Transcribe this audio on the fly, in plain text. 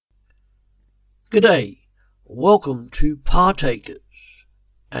G'day, welcome to Partakers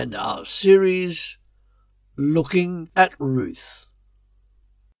and our series Looking at Ruth.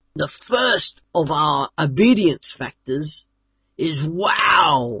 The first of our obedience factors is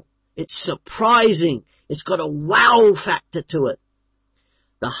wow. It's surprising. It's got a wow factor to it.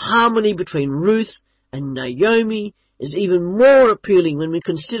 The harmony between Ruth and Naomi is even more appealing when we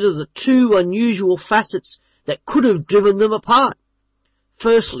consider the two unusual facets that could have driven them apart.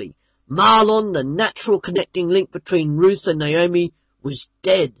 Firstly, Mahlon, the natural connecting link between Ruth and Naomi, was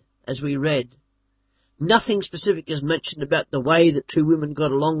dead, as we read. Nothing specific is mentioned about the way the two women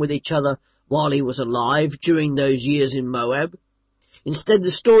got along with each other while he was alive during those years in Moab. Instead,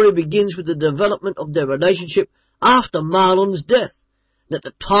 the story begins with the development of their relationship after Mahlon's death, and at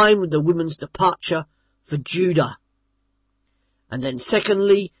the time of the women's departure for Judah. And then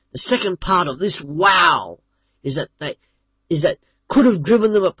secondly, the second part of this wow is that could have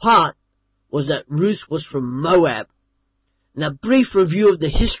driven them apart was that Ruth was from Moab. And a brief review of the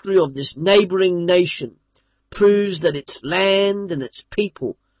history of this neighbouring nation proves that its land and its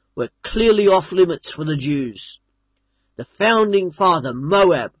people were clearly off limits for the Jews. The founding father,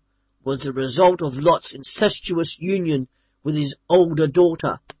 Moab, was the result of Lot's incestuous union with his older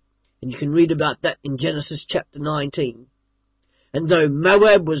daughter. And you can read about that in Genesis chapter 19. And though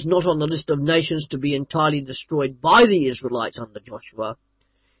Moab was not on the list of nations to be entirely destroyed by the Israelites under Joshua,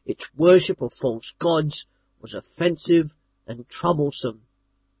 its worship of false gods was offensive and troublesome.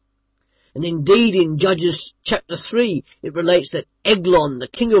 And indeed in Judges chapter 3 it relates that Eglon, the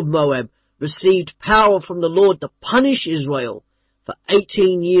king of Moab, received power from the Lord to punish Israel for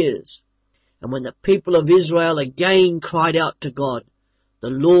 18 years. And when the people of Israel again cried out to God, the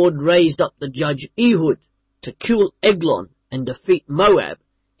Lord raised up the judge Ehud to kill Eglon and defeat Moab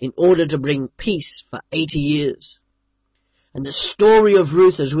in order to bring peace for 80 years. And the story of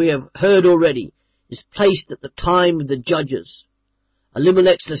Ruth, as we have heard already, is placed at the time of the judges.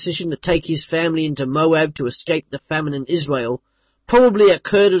 Elimelech's decision to take his family into Moab to escape the famine in Israel probably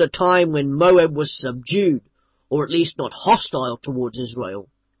occurred at a time when Moab was subdued, or at least not hostile towards Israel.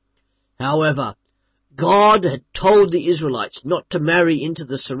 However, God had told the Israelites not to marry into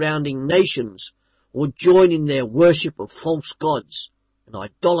the surrounding nations or join in their worship of false gods and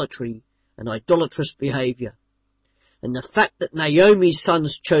idolatry and idolatrous behaviour. And the fact that Naomi's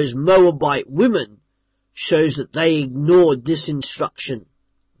sons chose Moabite women shows that they ignored this instruction.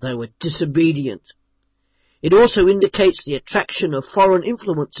 They were disobedient. It also indicates the attraction of foreign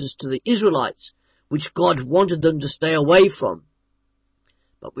influences to the Israelites, which God wanted them to stay away from.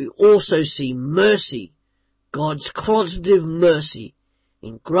 But we also see mercy, God's qualitative mercy,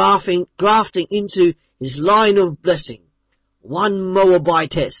 in grafting into his line of blessing one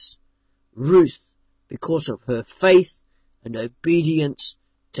Moabitess, Ruth, because of her faith and obedience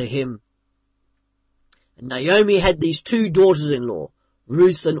to him. And Naomi had these two daughters-in-law,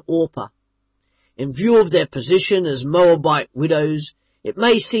 Ruth and Orpah. In view of their position as Moabite widows, it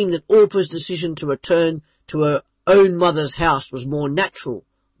may seem that Orpah's decision to return to her own mother's house was more natural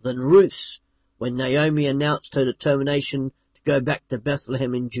than Ruth's when Naomi announced her determination to go back to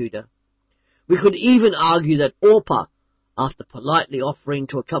Bethlehem in Judah. We could even argue that Orpah, after politely offering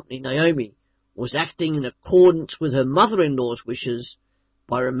to accompany Naomi, was acting in accordance with her mother-in-law's wishes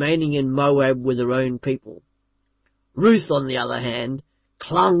by remaining in Moab with her own people. Ruth, on the other hand,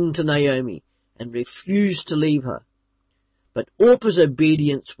 clung to Naomi and refused to leave her. But Orpah's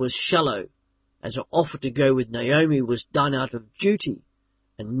obedience was shallow, as her offer to go with Naomi was done out of duty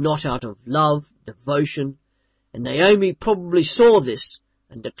and not out of love, devotion, and Naomi probably saw this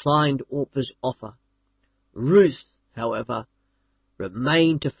and declined Orpah's offer. Ruth, however,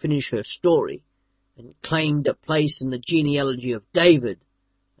 remained to finish her story and claimed a place in the genealogy of David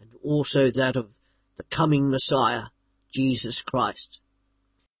and also that of the coming Messiah, Jesus Christ.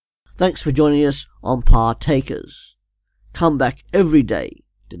 Thanks for joining us on Partakers. Come back every day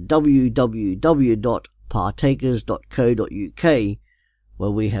to www.partakers.co.uk where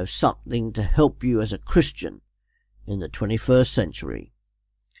we have something to help you as a Christian in the 21st century.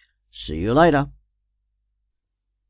 See you later.